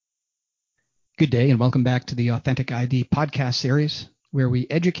Good day and welcome back to the Authentic ID podcast series, where we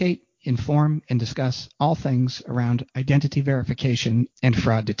educate, inform, and discuss all things around identity verification and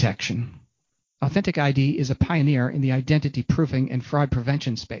fraud detection. Authentic ID is a pioneer in the identity proofing and fraud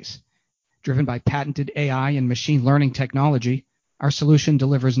prevention space. Driven by patented AI and machine learning technology, our solution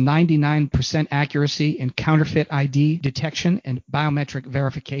delivers 99% accuracy in counterfeit ID detection and biometric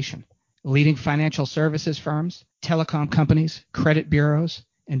verification. Leading financial services firms, telecom companies, credit bureaus,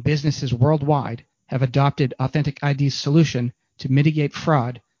 and businesses worldwide have adopted Authentic ID's solution to mitigate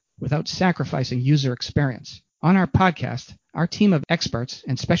fraud without sacrificing user experience. On our podcast, our team of experts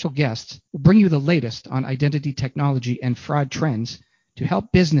and special guests will bring you the latest on identity technology and fraud trends to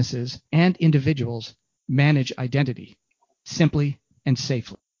help businesses and individuals manage identity simply and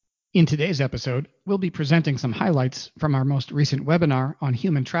safely. In today's episode, we'll be presenting some highlights from our most recent webinar on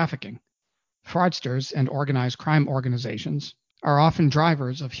human trafficking. Fraudsters and organized crime organizations are often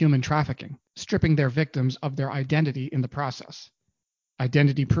drivers of human trafficking, stripping their victims of their identity in the process.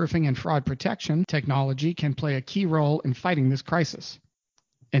 Identity proofing and fraud protection technology can play a key role in fighting this crisis.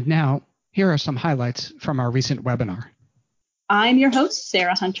 And now, here are some highlights from our recent webinar. I'm your host,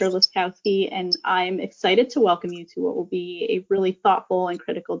 Sarah Hunter-Liskowski, and I'm excited to welcome you to what will be a really thoughtful and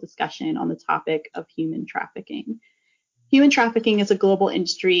critical discussion on the topic of human trafficking. Human trafficking is a global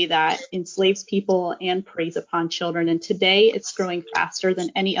industry that enslaves people and preys upon children, and today it's growing faster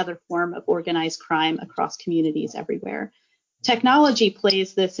than any other form of organized crime across communities everywhere. Technology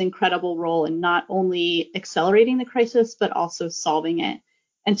plays this incredible role in not only accelerating the crisis, but also solving it.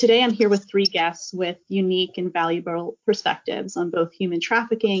 And today I'm here with three guests with unique and valuable perspectives on both human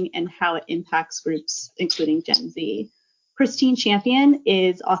trafficking and how it impacts groups, including Gen Z. Christine Champion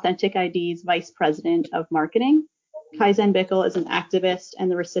is Authentic ID's Vice President of Marketing. Kaizen Bickel is an activist and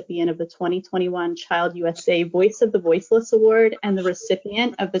the recipient of the 2021 Child USA Voice of the Voiceless Award and the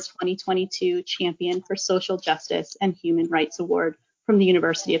recipient of the 2022 Champion for Social Justice and Human Rights Award from the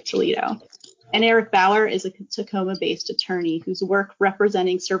University of Toledo. And Eric Bauer is a Tacoma-based attorney whose work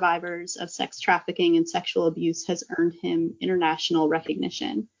representing survivors of sex trafficking and sexual abuse has earned him international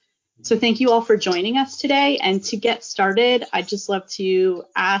recognition. So thank you all for joining us today. And to get started, I'd just love to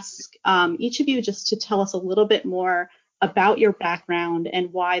ask each of you just to tell us a little bit more about your background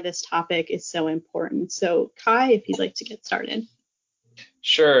and why this topic is so important. So Kai, if you'd like to get started.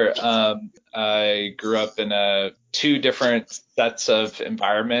 Sure. I grew up in two different sets of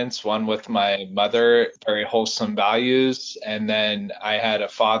environments, one with my mother, very wholesome values, and then I had a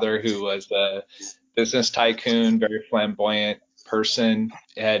father who was a business tycoon, very flamboyant person,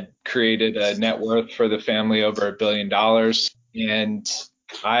 had created a net worth for the family over $1 billion. And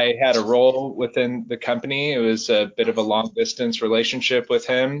I had a role within the company. It was a bit of a long distance relationship with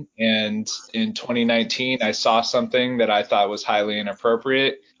him. And in 2019, I saw something that I thought was highly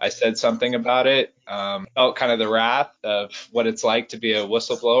inappropriate. I said something about it, felt kind of the wrath of what it's like to be a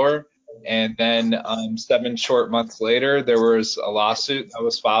whistleblower. And then 7 short months later, there was a lawsuit that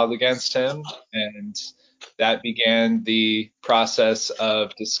was filed against him. And that began the process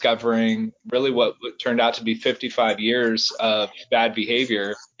of discovering really what turned out to be 55 years of bad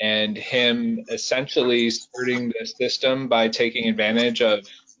behavior and him essentially skirting the system by taking advantage of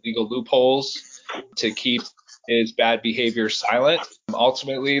legal loopholes to keep his bad behavior silent.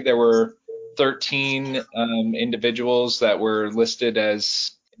 Ultimately, there were 13 individuals that were listed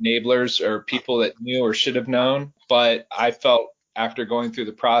as enablers or people that knew or should have known, but I felt after going through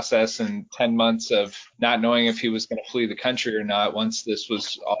the process and 10 months of not knowing if he was going to flee the country or not, once this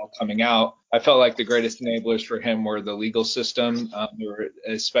was all coming out, I felt like the greatest enablers for him were the legal system. There were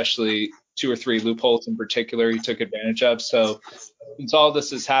especially 2 or 3 loopholes in particular he took advantage of. So since all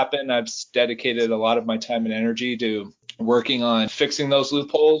this has happened, I've dedicated a lot of my time and energy to working on fixing those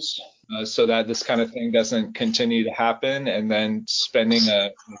loopholes so that this kind of thing doesn't continue to happen, and then spending a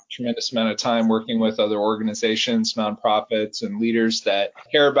tremendous amount of time working with other organizations, nonprofits, and leaders that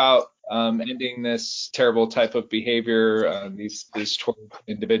care about ending this terrible type of behavior, these toward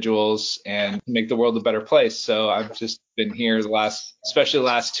individuals, and make the world a better place. So I've just been here especially the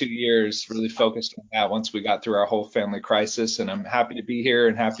last 2 years, really focused on that once we got through our whole family crisis. And I'm happy to be here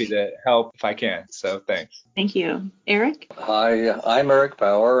and happy to help if I can. So thanks. Thank you. Eric? Hi, I'm Eric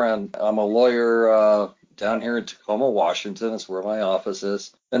Bauer, and I'm a lawyer down here in Tacoma, Washington. Is where my office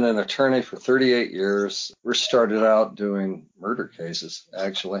is. Been an attorney for 38 years. We started out doing murder cases,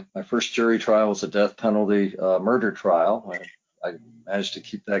 actually. My first jury trial was a death penalty murder trial. I managed to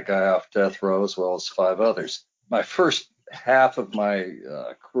keep that guy off death row as well as 5 others. My first half of my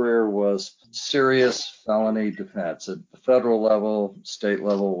career was serious felony defense at the federal level, state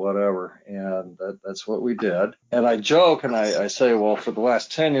level, whatever. And that's what we did. And I joke and I say, well, for the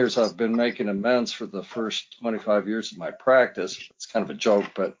last 10 years, I've been making amends for the first 25 years of my practice. It's kind of a joke,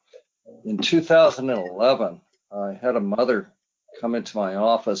 but in 2011, I had a mother come into my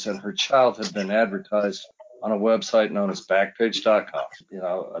office and her child had been advertised on a website known as Backpage.com. You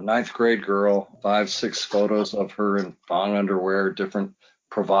know, a ninth grade girl, 5-6 photos of her in thong underwear, different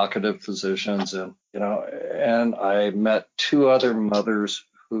provocative positions. And I met 2 other mothers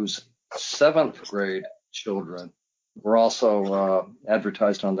whose 7th grade children were also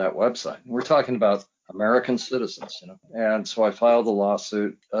advertised on that website. We're talking about American citizens, you know. And so I filed a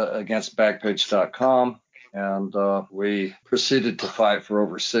lawsuit against Backpage.com. And we proceeded to fight for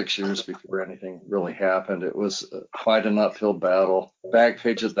over 6 years before anything really happened. It was quite an uphill battle.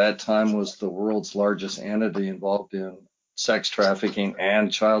 Backpage at that time was the world's largest entity involved in sex trafficking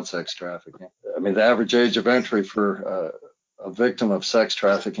and child sex trafficking. I mean, the average age of entry for a victim of sex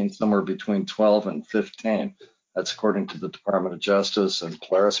trafficking somewhere between 12 and 15. That's according to the Department of Justice and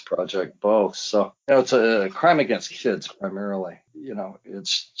Polaris Project both. So, you know, it's a crime against kids primarily. You know,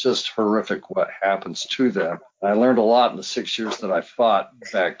 it's just horrific what happens to them. I learned a lot in the 6 years that I fought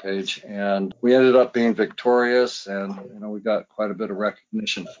Backpage, and we ended up being victorious, and, you know, we got quite a bit of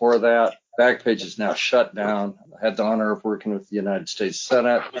recognition for that. Backpage is now shut down. I had the honor of working with the United States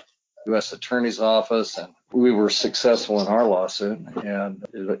Senate, U.S. Attorney's Office, and we were successful in our lawsuit, and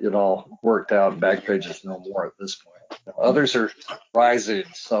it all worked out. Backpage is no more at this point. Others are rising,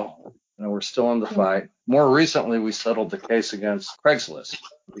 so you know, we're still in the fight. More recently, we settled the case against Craigslist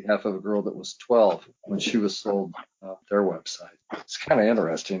on behalf of a girl that was 12 when she was sold their website. It's kind of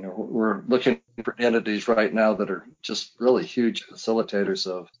interesting. We're looking for entities right now that are just really huge facilitators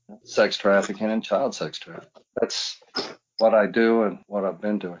of sex trafficking and child sex trafficking. That's what I do and what I've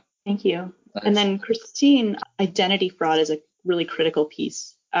been doing. Thank you. Nice. And then, Christine, identity fraud is a really critical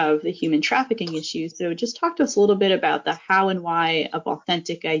piece of the human trafficking issue. So just talk to us a little bit about the how and why of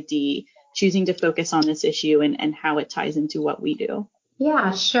AuthenticID, choosing to focus on this issue and how it ties into what we do.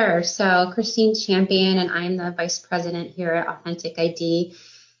 Yeah, sure. So Christine Champion, and I'm the vice president here at AuthenticID.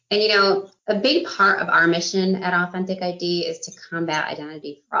 And, you know, a big part of our mission at AuthenticID is to combat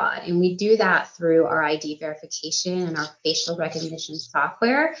identity fraud. And we do that through our ID verification and our facial recognition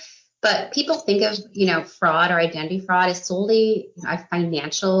software. But people think of, you know, fraud or identity fraud as solely a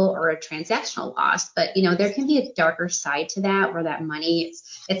financial or a transactional loss. But, you know, there can be a darker side to that where that money,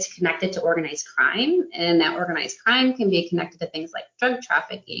 it's connected to organized crime. And that organized crime can be connected to things like drug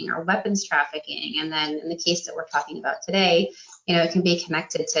trafficking or weapons trafficking. And then in the case that we're talking about today, you know, it can be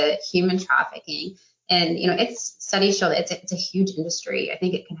connected to human trafficking. And, you know, studies show that it's a huge industry. I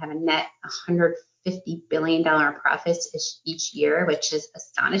think it can have a net $150 billion profits each year, which is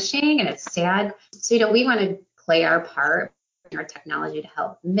astonishing and it's sad. So, you know, we want to play our part in our technology to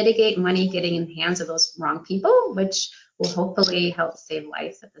help mitigate money getting in the hands of those wrong people, which will hopefully help save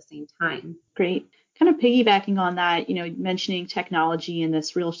lives at the same time. Great. Kind of piggybacking on that, you know, mentioning technology and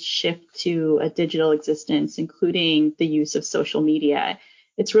this real shift to a digital existence, including the use of social media.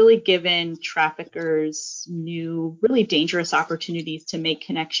 It's really given traffickers new, really dangerous opportunities to make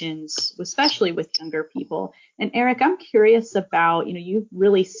connections, especially with younger people. And Eric, I'm curious about, you know, you've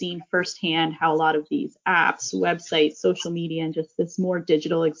really seen firsthand how a lot of these apps, websites, social media, and just this more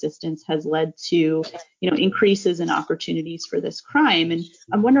digital existence has led to, you know, increases in opportunities for this crime. And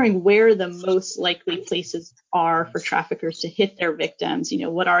I'm wondering where the most likely places are for traffickers to hit their victims. You know,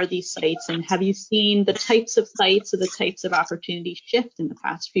 what are these sites, and have you seen the types of sites or the types of opportunities shift in the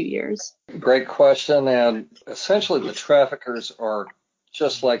past few years? Great question. And essentially, the traffickers are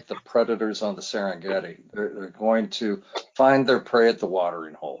just like the predators on the Serengeti. They're going to find their prey at the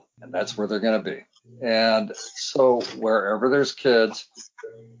watering hole, and that's where they're going to be. And so wherever there's kids,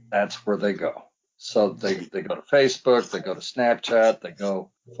 that's where they go. So they go to Facebook, they go to Snapchat, they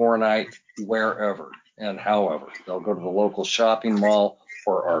go Fortnite, wherever and however. They'll go to the local shopping mall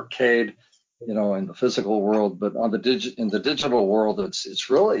or arcade, you know, in the physical world. But on in the digital world, it's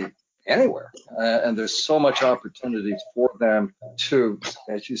really anywhere. And there's so much opportunity for them to,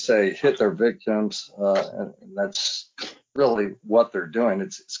 as you say, hit their victims. And that's really what they're doing.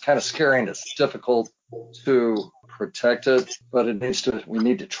 It's kind of scary and it's difficult to protect it, but we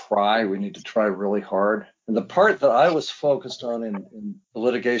need to try really hard. And the part that I was focused on in the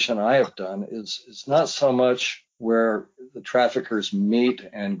litigation I have done is not so much where the traffickers meet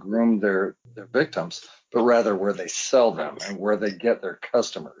and groom their victims, but rather where they sell them and where they get their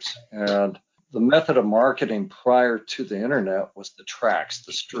customers. And The method of marketing prior to the internet was the tracks,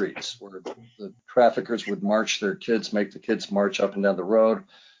 the streets, where the traffickers would march their kids, make the kids march up and down the road.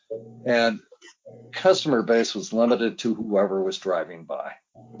 And customer base was limited to whoever was driving by.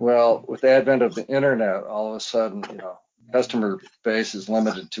 Well, with the advent of the internet, all of a sudden, customer base is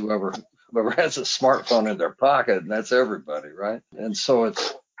limited to whoever has a smartphone in their pocket, and that's everybody, right? And so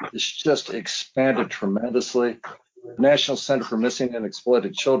it's just expanded tremendously. The National Center for Missing and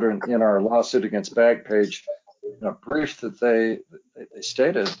Exploited Children, in our lawsuit against Backpage, in a brief that they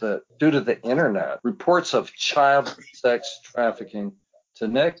stated that due to the internet, reports of child sex trafficking to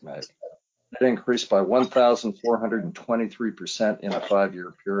NCMEC had increased by 1,423% in a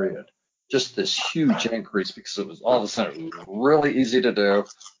 5-year period. Just this huge increase because it was all of a sudden it was really easy to do.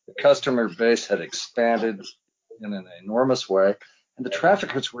 The customer base had expanded in an enormous way, and the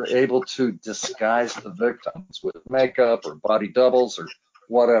traffickers were able to disguise the victims with makeup or body doubles or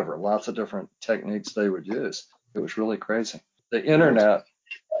whatever, lots of different techniques they would use. It was really crazy. The internet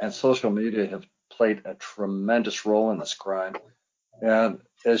and social media have played a tremendous role in this crime. And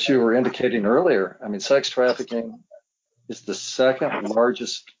as you were indicating earlier, I mean, sex trafficking is the second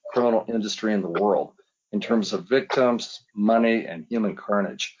largest criminal industry in the world in terms of victims, money, and human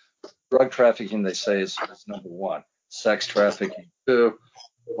carnage. Drug trafficking, they say, is number one. Sex trafficking, two.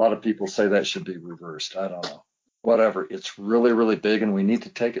 A lot of people say that should be reversed. I don't know. Whatever. It's really, really big, and we need to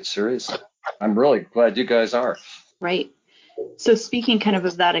take it seriously. I'm really glad you guys are. Right. So speaking kind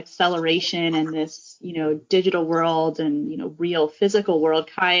of that acceleration and this, digital world and, real physical world,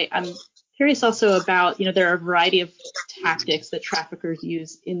 Kai, I'm curious also about, there are a variety of tactics that traffickers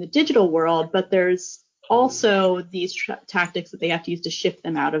use in the digital world, but there's also these tactics that they have to use to shift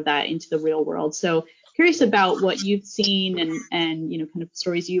them out of that into the real world. So curious about what you've seen and kind of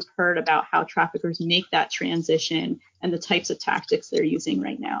stories you've heard about how traffickers make that transition and the types of tactics they're using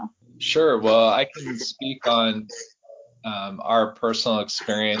right now. Sure. Well, I can speak on our personal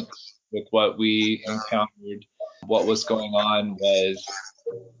experience with what we encountered. What was going on was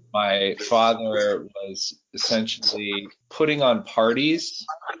my father was essentially putting on parties,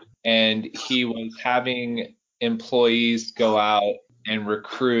 and he was having employees go out and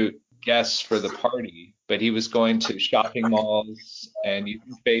recruit guests for the party, but he was going to shopping malls and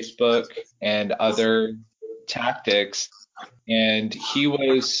using Facebook and other tactics, and he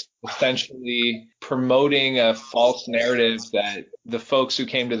was essentially promoting a false narrative that the folks who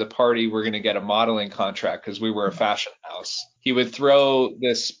came to the party were going to get a modeling contract because we were a fashion house. He would throw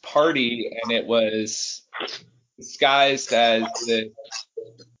this party, and it was disguised as the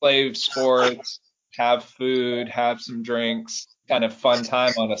play sports, have food, have some drinks, kind of fun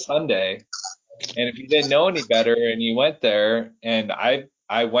time on a Sunday. And if you didn't know any better and you went there, and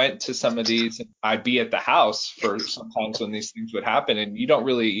I went to some of these, and I'd be at the house for sometimes when these things would happen, and you don't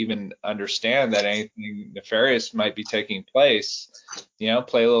really even understand that anything nefarious might be taking place.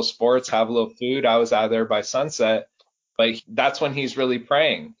 Play a little sports, have a little food. I was out there by sunset, but that's when he's really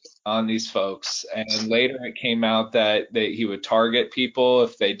preying on these folks. And later it came out that he would target people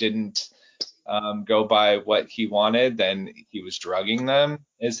if they didn't go by what he wanted, then he was drugging them,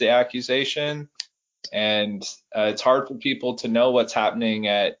 is the accusation. And it's hard for people to know what's happening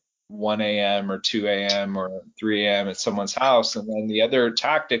at 1 a.m. or 2 a.m. or 3 a.m. at someone's house. And then the other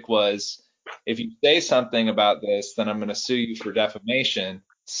tactic was, if you say something about this, then I'm going to sue you for defamation.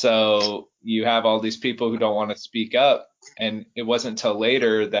 So you have all these people who don't want to speak up. And it wasn't until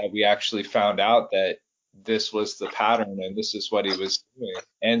later that we actually found out that this was the pattern and this is what he was doing.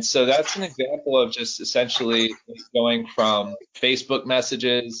 And so that's an example of just essentially going from Facebook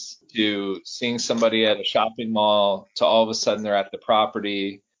messages to seeing somebody at a shopping mall to all of a sudden they're at the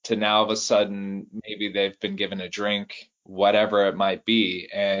property to now all of a sudden maybe they've been given a drink, whatever it might be.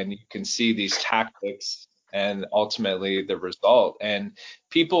 And you can see these tactics and ultimately the result. And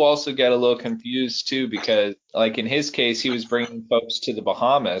people also get a little confused too, because like in his case, he was bringing folks to the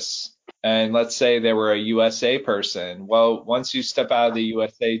Bahamas. And let's say they were a USA person. Well, once you step out of the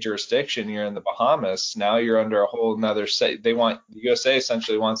USA jurisdiction, you're in the Bahamas. Now you're under a whole nother the USA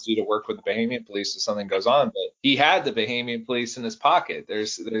essentially wants you to work with the Bahamian police if something goes on. But he had the Bahamian police in his pocket.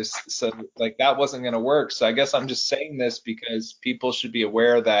 So like that wasn't going to work. So I guess I'm just saying this because people should be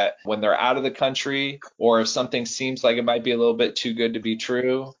aware that when they're out of the country, or if something seems like it might be a little bit too good to be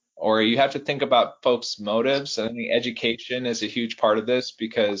true, or you have to think about folks' motives. I think education is a huge part of this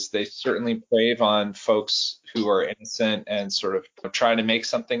because they certainly prey on folks who are innocent and sort of trying to make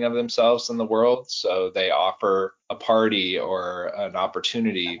something of themselves in the world. So they offer a party or an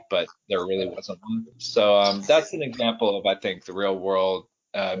opportunity, but there really wasn't one. So that's an example of, I think, the real world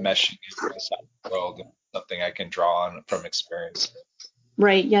meshing into the cyber world, and something I can draw on from experience.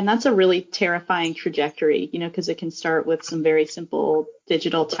 Right. Yeah. And that's a really terrifying trajectory, because it can start with some very simple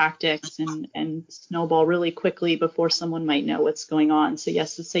digital tactics and snowball really quickly before someone might know what's going on. So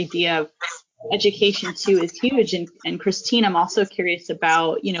yes, this idea of education too is huge. And Christine, I'm also curious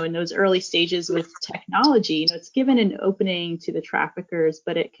about, in those early stages with technology, it's given an opening to the traffickers,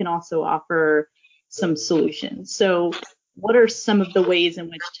 but it can also offer some solutions. So what are some of the ways in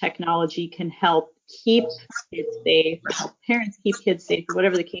which technology can help keep kids safe or help parents keep kids safe or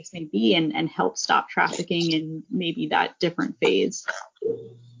whatever the case may be and help stop trafficking in maybe that different phase?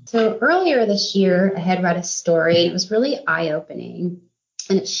 So earlier this year, I had read a story, and it was really eye-opening,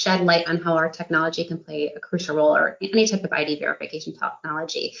 and it shed light on how our technology can play a crucial role, or any type of ID verification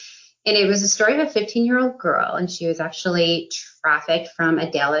technology. And it was a story of a 15-year-old girl, and she was actually trafficked from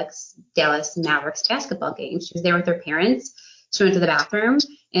a Dallas Mavericks basketball game. She was there with her parents. She went to the bathroom,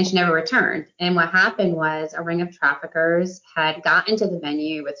 and she never returned. And what happened was a ring of traffickers had got into the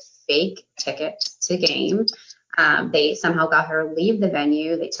venue with fake tickets to game. They somehow got her to leave the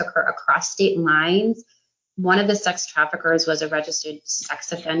venue. They took her across state lines. One of the sex traffickers was a registered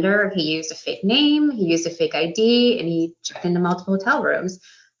sex offender. He used a fake name, he used a fake ID, and he checked into multiple hotel rooms.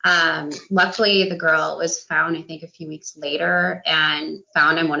 Luckily, the girl was found, I think, a few weeks later and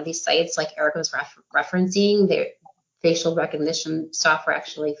found on one of these sites like Erica was referencing. Their facial recognition software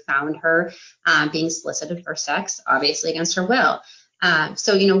actually found her being solicited for sex, obviously against her will.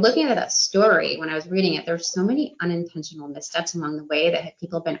 So, looking at that story, when I was reading it, there's so many unintentional missteps along the way that had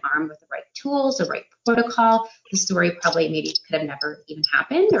people been armed with the right tools, the right protocol, the story probably maybe could have never even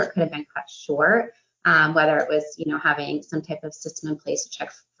happened, or it could have been cut short. Whether it was, having some type of system in place to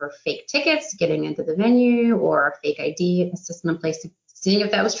check for fake tickets, getting into the venue, or a fake ID, a system in place to seeing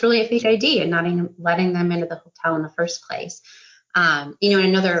if that was truly a fake ID and not even letting them into the hotel in the first place.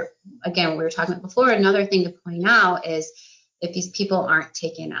 Another, again, we were talking about before, another thing to point out is if these people aren't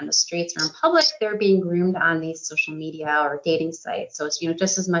taken on the streets or in public, they're being groomed on these social media or dating sites. So it's,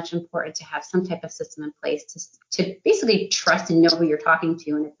 just as much important to have some type of system in place to basically trust and know who you're talking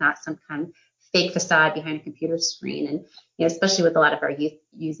to, and it's not some kind of fake facade behind a computer screen. And especially with a lot of our youth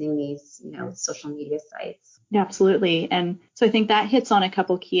using these, social media sites. Yeah, absolutely. And so I think that hits on a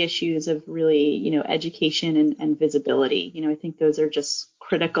couple key issues of really, education and visibility. I think those are just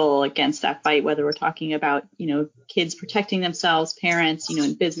critical against that fight, whether we're talking about, kids protecting themselves, parents,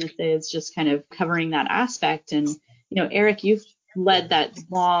 and businesses, just kind of covering that aspect. And, Eric, you've led that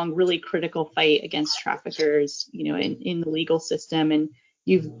long, really critical fight against traffickers, in the legal system, and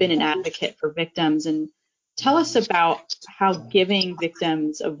you've been an advocate for victims. And tell us about how giving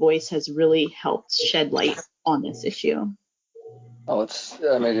victims a voice has really helped shed light on this issue. Oh,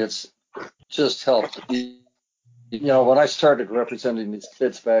 it's just helped. When I started representing these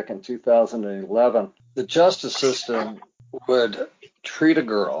kids back in 2011, the justice system would treat a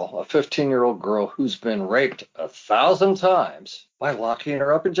girl, a 15-year-old girl who's been raped 1,000 times, by locking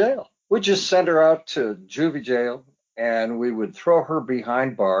her up in jail. We'd just send her out to juvie jail, and we would throw her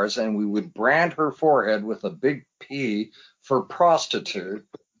behind bars, and we would brand her forehead with a big P for prostitute.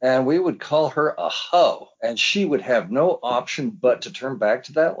 And we would call her a hoe, and she would have no option but to turn back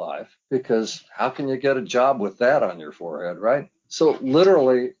to that life, because how can you get a job with that on your forehead, right? So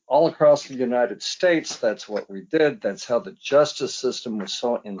literally all across the United States, that's what we did. That's how the justice system was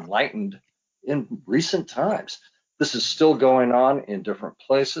so enlightened in recent times. This is still going on in different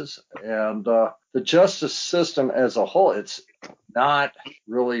places. And the justice system as a whole, it's not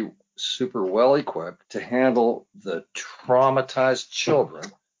really super well equipped to handle the traumatized children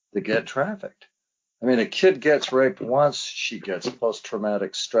that get trafficked. I mean, a kid gets raped once, she gets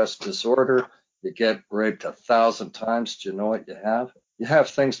post-traumatic stress disorder. You get raped 1,000 times. Do you know what you have? You have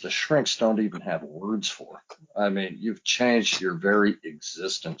things the shrinks don't even have words for. I mean, you've changed your very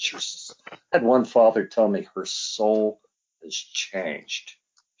existence. I had one father tell me her soul has changed.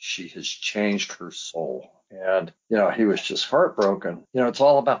 She has changed her soul. And, he was just heartbroken. It's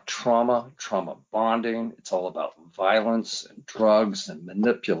all about trauma bonding. It's all about violence and drugs and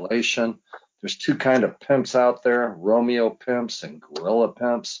manipulation. There's two kind of pimps out there, Romeo pimps and gorilla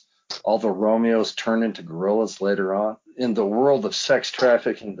pimps. All the Romeos turn into gorillas later on. In the world of sex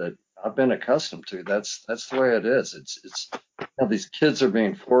trafficking that I've been accustomed to, that's the way it is. It's these kids are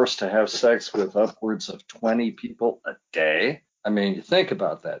being forced to have sex with upwards of 20 people a day. I mean, you think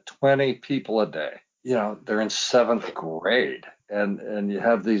about that, 20 people a day. They're in 7th grade, and you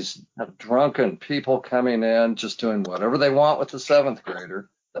have these drunken people coming in just doing whatever they want with the 7th grader.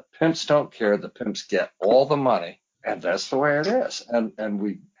 The pimps don't care. The pimps get all the money, and that's the way it is. And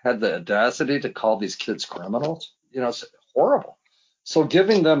we had the audacity to call these kids criminals. It's horrible. So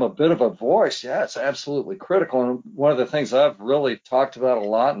giving them a bit of a voice, yeah, it's absolutely critical. And one of the things I've really talked about a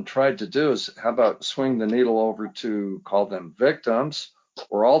lot and tried to do is how about swing the needle over to call them victims,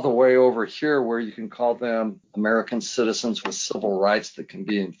 or all the way over here where you can call them American citizens with civil rights that can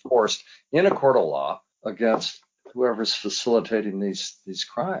be enforced in a court of law against whoever's facilitating these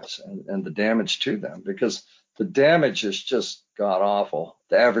crimes and the damage to them, because the damage is just god awful.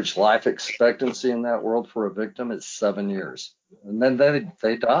 The average life expectancy in that world for a victim is 7 years. And then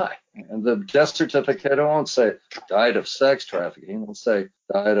they die. And the death certificate won't say died of sex trafficking. It'll say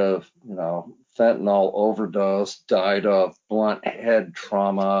died of, fentanyl overdose, died of blunt head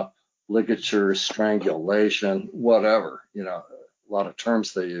trauma, ligature strangulation, whatever, a lot of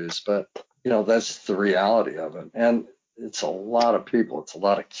terms they use. But, that's the reality of it. And it's a lot of people. It's a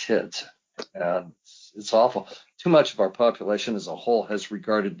lot of kids. And it's awful. Too much of our population as a whole has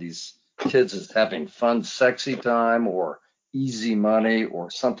regarded these kids as having fun, sexy time or easy money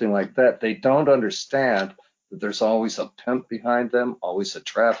or something like that. They don't understand that there's always a pimp behind them, always a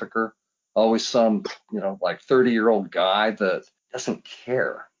trafficker, always some, like 30-year-old guy that doesn't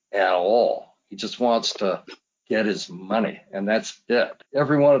care at all. He just wants to get his money, and that's it.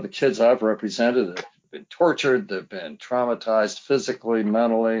 Every one of the kids I've represented have been tortured, they've been traumatized physically,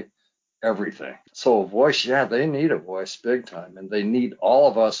 mentally, everything. So a voice, yeah, they need a voice big time. And they need all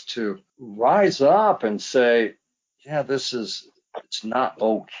of us to rise up and say, yeah, it's not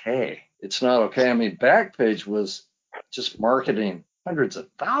okay. It's not okay. I mean, Backpage was just marketing hundreds of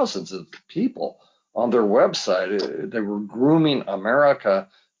thousands of people on their website. They were grooming America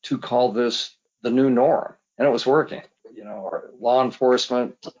to call this the new norm. And it was working. Our law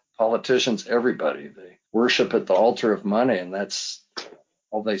enforcement, politicians, everybody, they worship at the altar of money. And that's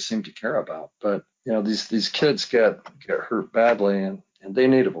all they seem to care about. But these kids get hurt badly, and they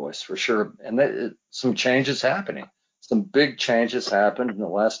need a voice for sure. And some changes happening. Some big changes happened in the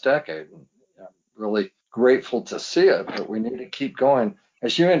last decade. And I'm really grateful to see it, but we need to keep going.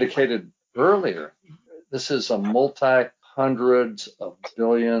 As you indicated earlier, this is a multi-hundreds of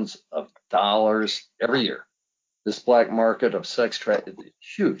billions of dollars every year. This black market of sex trafficking is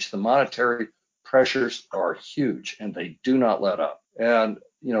huge. The monetary pressures are huge, and they do not let up. And,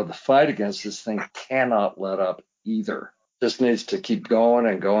 the fight against this thing cannot let up either. This needs to keep going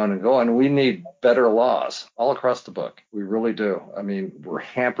and going and going. We need better laws all across the book. We really do. I mean, we're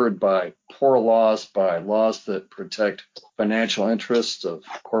hampered by poor laws, by laws that protect financial interests of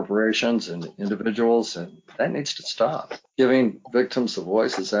corporations and individuals, and that needs to stop. Giving victims a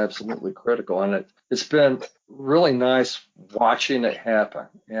voice is absolutely critical, and it's been really nice watching it happen.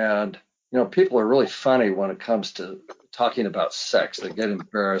 And people are really funny when it comes to talking about sex. They get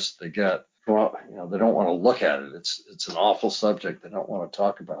embarrassed. They get, they don't want to look at it. It's an awful subject. They don't want to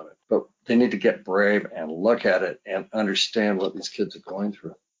talk about it. But they need to get brave and look at it and understand what these kids are going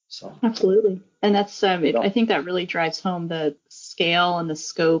through. So absolutely, and that's I think that really drives home the scale and the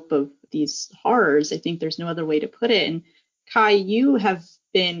scope of these horrors. I think there's no other way to put it. And Kai, you have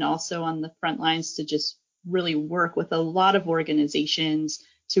been also on the front lines to just really work with a lot of organizations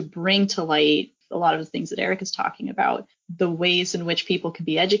to bring to light a lot of the things that Eric is talking about, the ways in which people can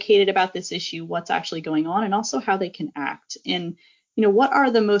be educated about this issue, what's actually going on, and also how they can act. And, what are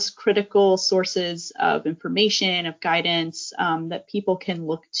the most critical sources of information, of guidance that people can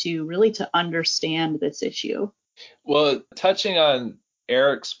look to really to understand this issue? Well, touching on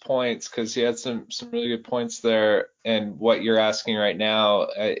Eric's points, because he had some really good points there, and what you're asking right now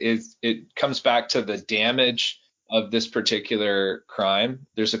is it comes back to the damage of this particular crime.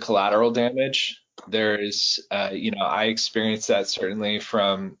 There's a collateral damage. There's, I experienced that certainly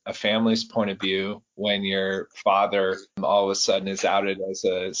from a family's point of view when your father all of a sudden is outed as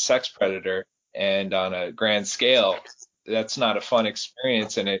a sex predator, and on a grand scale, that's not a fun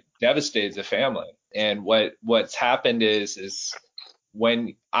experience, and it devastates the family. And what's happened is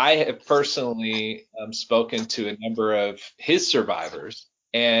when I have personally spoken to a number of his survivors,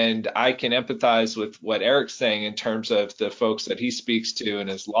 and I can empathize with what Eric's saying in terms of the folks that he speaks to in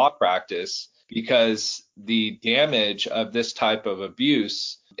his law practice, because the damage of this type of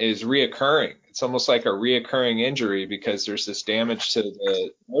abuse is reoccurring. It's almost like a reoccurring injury because there's this damage to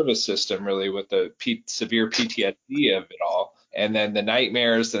the nervous system, really, with the severe PTSD of it all. And then the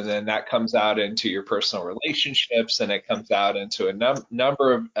nightmares, and then that comes out into your personal relationships, and it comes out into a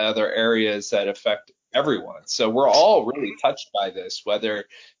number of other areas that affect everyone. So we're all really touched by this, whether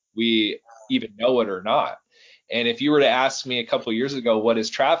we even know it or not. And if you were to ask me a couple of years ago, what is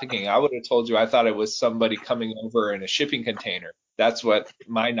trafficking? I would have told you I thought it was somebody coming over in a shipping container That's what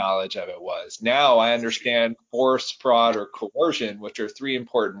my knowledge of it was. Now I understand force, fraud, or coercion, which are three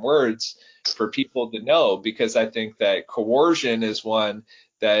important words for people to know, because I think that coercion is one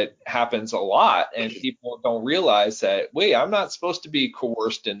that happens a lot, and people don't realize that, wait, I'm not supposed to be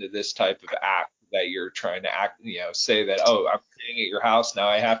coerced into this type of act that you're trying to act, say that, oh, I'm staying at your house, now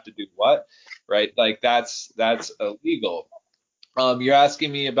I have to do what, right? Like that's illegal. You're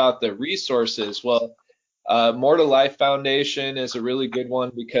asking me about the resources. Well, More to Life Foundation is a really good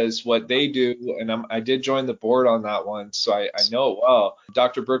one, because what they do, and I did join the board on that one, so I know it well.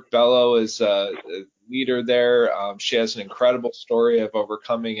 Dr. Brooke Bello is a leader there. She has an incredible story of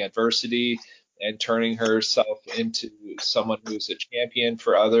overcoming adversity and turning herself into someone who's a champion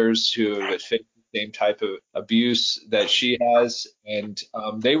for others who have faced the same type of abuse that she has. And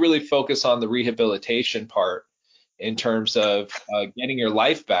they really focus on the rehabilitation part in terms of getting your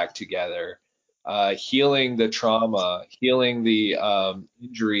life back together, healing the trauma, healing the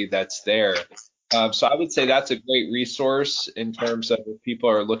injury that's there. So I would say that's a great resource in terms of if people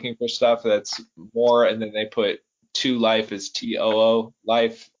are looking for stuff that's more, and then they put to life as TOO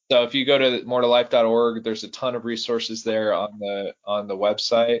life. So if you go to moretolife.org, there's a ton of resources there on the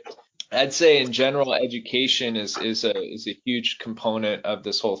website. I'd say in general, education is a huge component of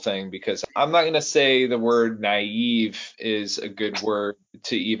this whole thing, because I'm not going to say the word naive is a good word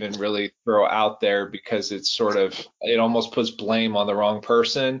to even really throw out there, because it almost puts blame on the wrong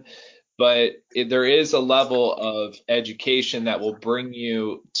person. But there is a level of education that will bring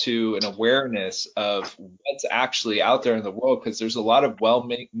you to an awareness of what's actually out there in the world, because there's a lot of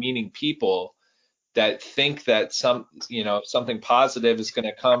well-meaning people that think that something positive is going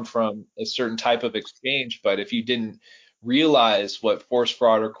to come from a certain type of exchange. But if you didn't realize what force,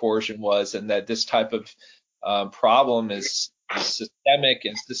 fraud, or coercion was, and that this type of problem is systemic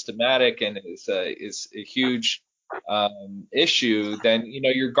and systematic and is a huge issue, then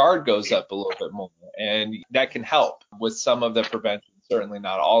your guard goes up a little bit more, and that can help with some of the prevention. Certainly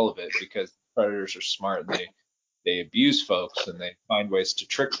not all of it, because predators are smart and they abuse folks and they find ways to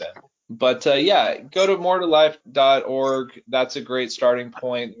trick them. But yeah, go to moretolife.org. That's a great starting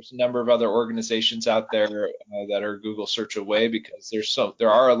point. There's a number of other organizations out there that are Google search away, because there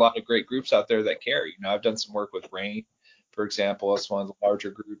are a lot of great groups out there that care. I've done some work with RAIN, for example. That's one of the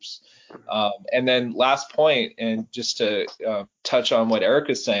larger groups. And then last point, and just to touch on what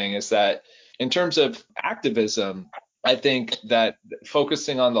Erica's saying, is that in terms of activism, I think that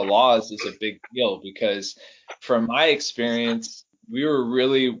focusing on the laws is a big deal, because from my experience, we were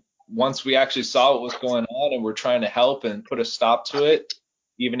really, once we actually saw what was going on and we're trying to help and put a stop to it,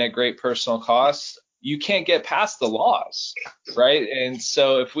 even at great personal cost, you can't get past the laws, right? And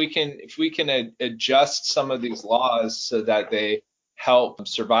so if we can adjust some of these laws so that they help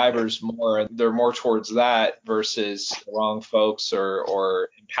survivors more, and they're more towards that versus the wrong folks or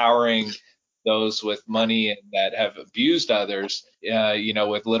empowering those with money and that have abused others,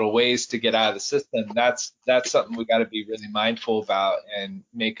 with little ways to get out of the system. That's something we got to be really mindful about, and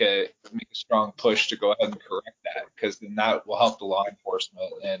make a strong push to go ahead and correct that, because then that will help the law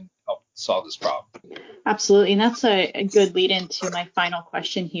enforcement and help solve this problem. Absolutely. And that's a good lead into my final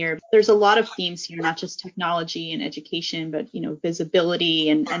question here. There's a lot of themes here, not just technology and education, but, visibility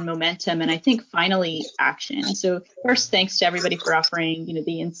and momentum. And I think finally action. So first, thanks to everybody for offering,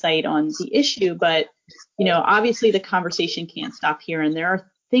 the insight on the issue. But, obviously the conversation can't stop here. And there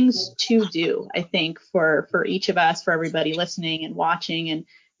are things to do, I think, for each of us, for everybody listening and watching. And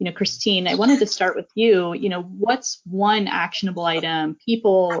Christine, I wanted to start with you. What's one actionable item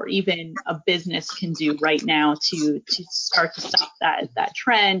people or even a business can do right now to start to stop that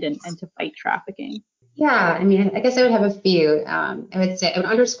trend and to fight trafficking? Yeah, I guess I would have a few. I would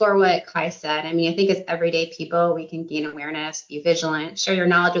underscore what Kai said. I think as everyday people, we can gain awareness, be vigilant, share your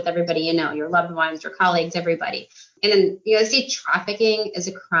knowledge with everybody your loved ones, your colleagues, everybody. And then, I see trafficking is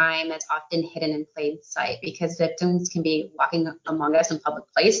a crime that's often hidden in plain sight, because victims can be walking among us in public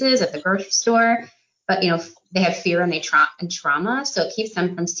places, at the grocery store, but, they have fear and trauma, so it keeps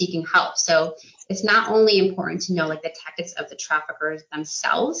them from seeking help. So it's not only important to know the tactics of the traffickers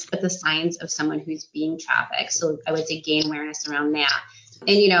themselves, but the signs of someone who's being trafficked. So I would say gain awareness around that.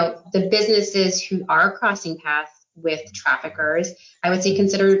 And, the businesses who are crossing paths with traffickers, I would say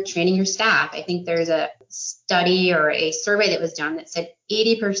consider training your staff. I think there's a study or a survey that was done that said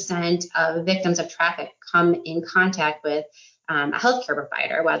 80% of victims of traffic come in contact with a healthcare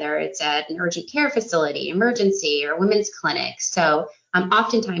provider, whether it's at an urgent care facility, emergency, or women's clinic. So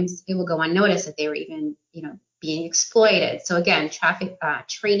oftentimes it will go unnoticed that they were even, being exploited. So again,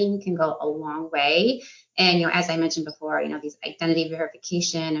 training can go a long way. And, as I mentioned before, these identity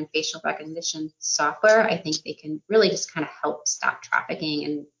verification and facial recognition software, I think they can really just kind of help stop trafficking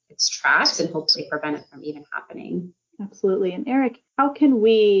in its tracks and hopefully prevent it from even happening. Absolutely. And Eric, how can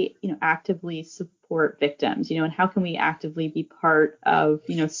we, actively support victims, and how can we actively be part of,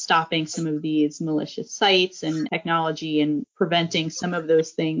 stopping some of these malicious sites and technology and preventing some of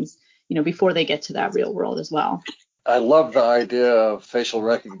those things, before they get to that real world as well? I love the idea of facial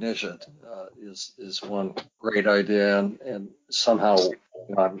recognition. Is one great idea, and somehow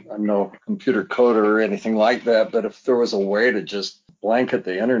I'm no computer coder or anything like that, but if there was a way to just blanket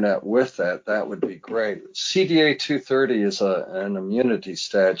the internet with that, that would be great. CDA 230 is an immunity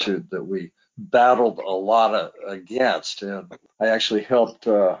statute that we battled a lot against, and I actually helped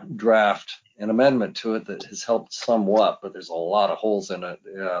draft an amendment to it that has helped somewhat, but there's a lot of holes in it,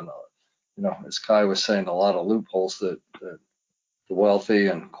 and as Kai was saying, a lot of loopholes that the wealthy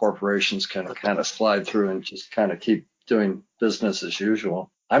and corporations can kind of slide through and just kind of keep doing business as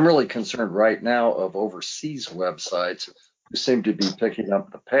usual. I'm really concerned right now of overseas websites who seem to be picking up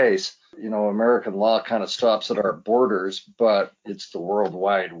the pace. American law kind of stops at our borders, but it's the World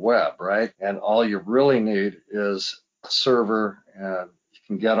Wide Web, right? And all you really need is a server, and you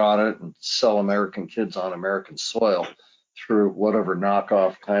can get on it and sell American kids on American soil through whatever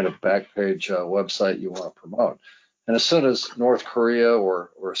knockoff kind of backpage website you want to promote. And as soon as North Korea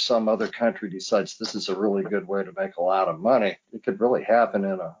or some other country decides this is a really good way to make a lot of money, it could really happen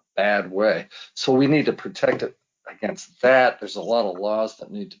in a bad way. So we need to protect it against that. There's a lot of laws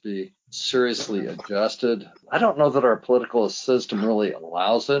that need to be seriously adjusted. I don't know that our political system really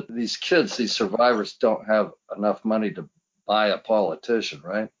allows it. These kids, these survivors, don't have enough money to buy a politician,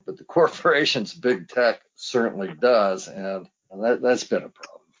 right? But the corporations, big tech, certainly does, and that's been a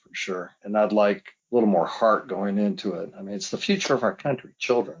problem for sure. And I'd like a little more heart going into it. I mean, it's the future of our country,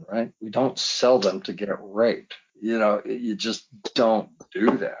 children, right? We don't sell them to get raped. You just don't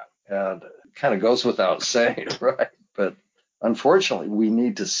do that. And it kind of goes without saying, right? But unfortunately, we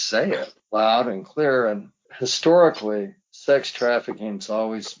need to say it loud and clear. And historically, sex trafficking is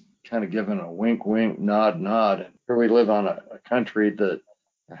always kind of given a wink, wink, nod, nod. And here we live on a country that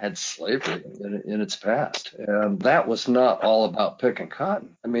had slavery in its past. And that was not all about picking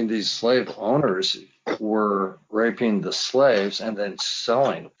cotton. I mean, these slave owners were raping the slaves and then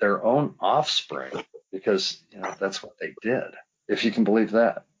selling their own offspring because, that's what they did. If you can believe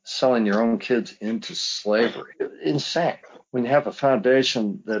that, selling your own kids into slavery. Insane. When you have a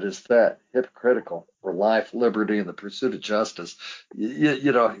foundation that is that hypocritical for life, liberty, and the pursuit of justice,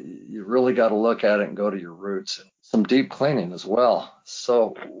 you really got to look at it and go to your roots. And some deep cleaning as well.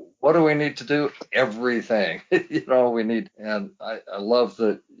 So what do we need to do? Everything. We need, and I love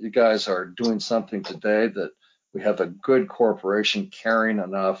that you guys are doing something today, that we have a good corporation caring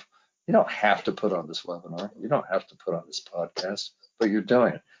enough. You don't have to put on this webinar. You don't have to put on this podcast, but you're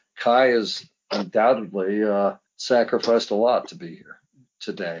doing it. Kai has undoubtedly sacrificed a lot to be here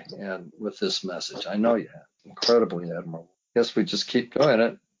today and with this message. I know you have. Incredibly admirable. Guess we just keep doing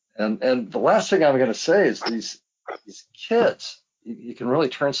it. And the last thing I'm going to say is these kids, you can really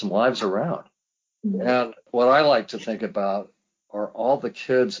turn some lives around. And what I like to think about are all the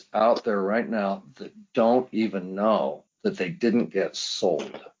kids out there right now that don't even know that they didn't get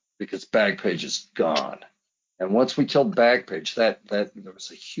sold because Backpage is gone. And once we killed Backpage, that there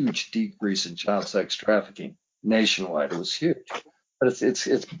was a huge decrease in child sex trafficking nationwide. It was huge, but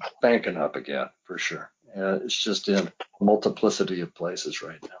it's banking up again for sure. And it's just in a multiplicity of places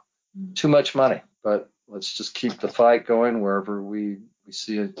right now. Too much money, but let's just keep the fight going wherever we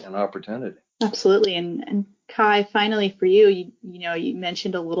see an opportunity. Absolutely. And Kai, finally for you, you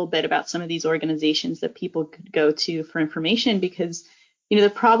mentioned a little bit about some of these organizations that people could go to for information because the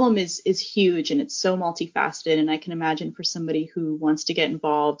problem is huge and it's so multifaceted. And I can imagine for somebody who wants to get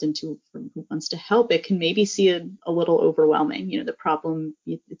involved and who wants to help, it can maybe seem a little overwhelming. The problem,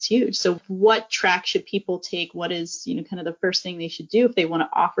 it's huge. So what track should people take? What is, kind of the first thing they should do if they want to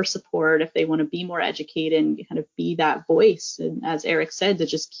offer support, if they want to be more educated and kind of be that voice? And as Eric said, to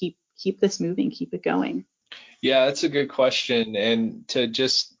just keep this moving, keep it going. Yeah, that's a good question. And to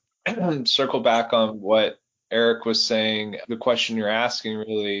just circle back on what Eric was saying, the question you're asking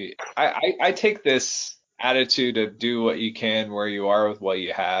really, I take this attitude of do what you can where you are with what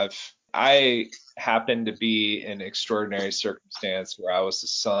you have. I happen to be in extraordinary circumstance where I was the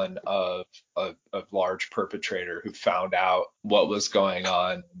son of a large perpetrator who found out what was going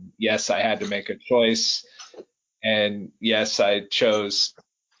on. Yes, I had to make a choice. And yes, I chose,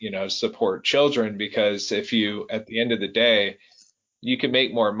 support children because if you, at the end of the day, you can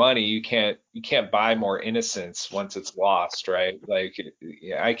make more money. You can't buy more innocence once it's lost, right? Like,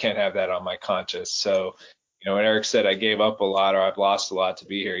 yeah, I can't have that on my conscience. So, when Eric said I gave up a lot or I've lost a lot to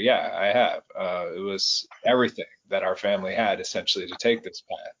be here, yeah, I have. It was everything that our family had essentially to take this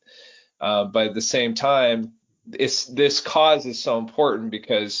path. But at the same time, this cause is so important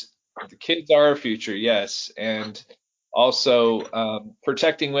because the kids are our future, yes, and also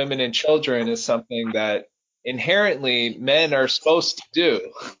protecting women and children is something that inherently men are supposed to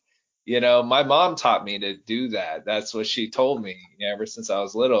do. My mom taught me to do that. That's what she told me ever since I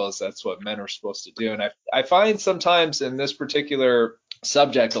was little, is that's what men are supposed to do. And I find sometimes in this particular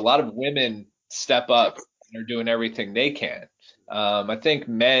subject, a lot of women step up and are doing everything they can. I think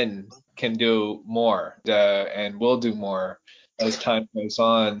men can do more and will do more as time goes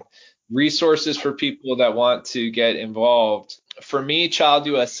on. Resources for people that want to get involved. For me, Child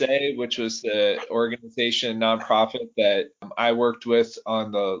USA, which was the organization, nonprofit that I worked with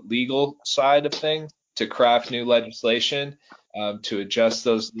on the legal side of things to craft new legislation to adjust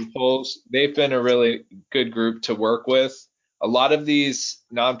those loopholes, they've been a really good group to work with. A lot of these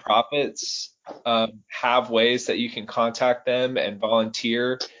nonprofits have ways that you can contact them and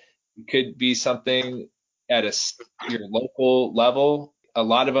volunteer. It could be something at your local level. A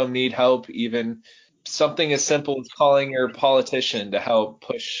lot of them need help, even something as simple as calling your politician to help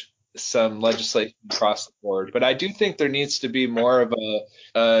push some legislation across the board. But I do think there needs to be more of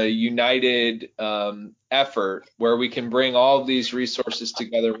a united effort where we can bring all of these resources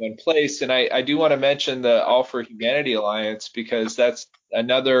together in one place. And I do want to mention the All for Humanity Alliance, because that's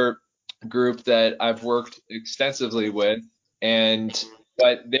another group that I've worked extensively with. And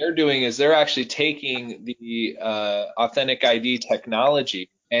what they're doing is they're actually taking the Authentic ID technology,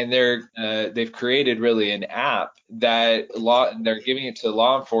 and they've created really an app that they're giving it to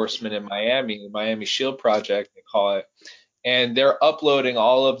law enforcement in Miami, the Miami Shield Project they call it, and they're uploading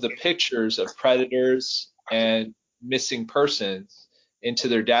all of the pictures of predators and missing persons into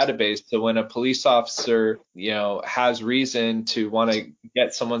their database. So when a police officer, has reason to want to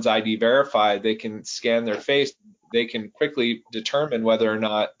get someone's ID verified, they can scan their face. They can quickly determine whether or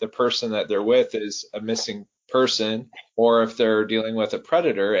not the person that they're with is a missing person or if they're dealing with a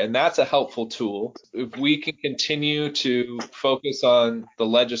predator. And that's a helpful tool. If we can continue to focus on the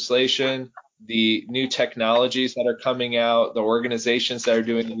legislation, the new technologies that are coming out, the organizations that are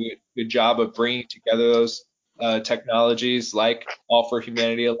doing a good job of bringing together those technologies, like All for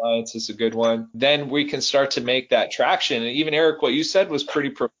Humanity Alliance is a good one, then we can start to make that traction. And even Eric, what you said was pretty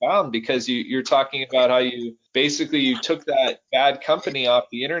profound, because you're talking about how you took that bad company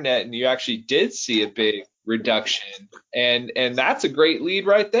off the internet and you actually did see a big reduction. And that's a great lead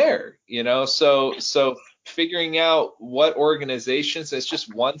right there, so figuring out what organizations, it's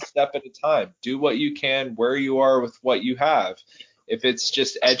just one step at a time. Do what you can where you are with what you have. If it's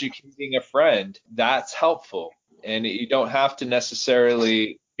just educating a friend, that's helpful. And you don't have to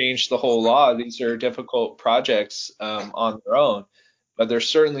necessarily change the whole law. These are difficult projects on their own, but there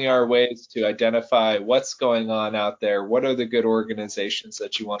certainly are ways to identify what's going on out there. What are the good organizations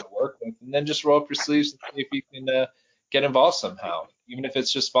that you want to work with? And then just roll up your sleeves and see if you can get involved somehow, even if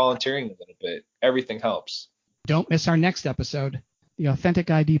it's just volunteering a little bit. Everything helps. Don't miss our next episode. The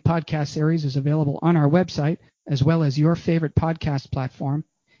Authentic ID podcast series is available on our website, as well as your favorite podcast platform,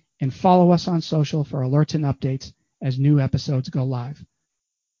 and follow us on social for alerts and updates as new episodes go live.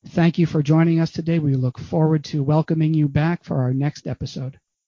 Thank you for joining us today. We look forward to welcoming you back for our next episode.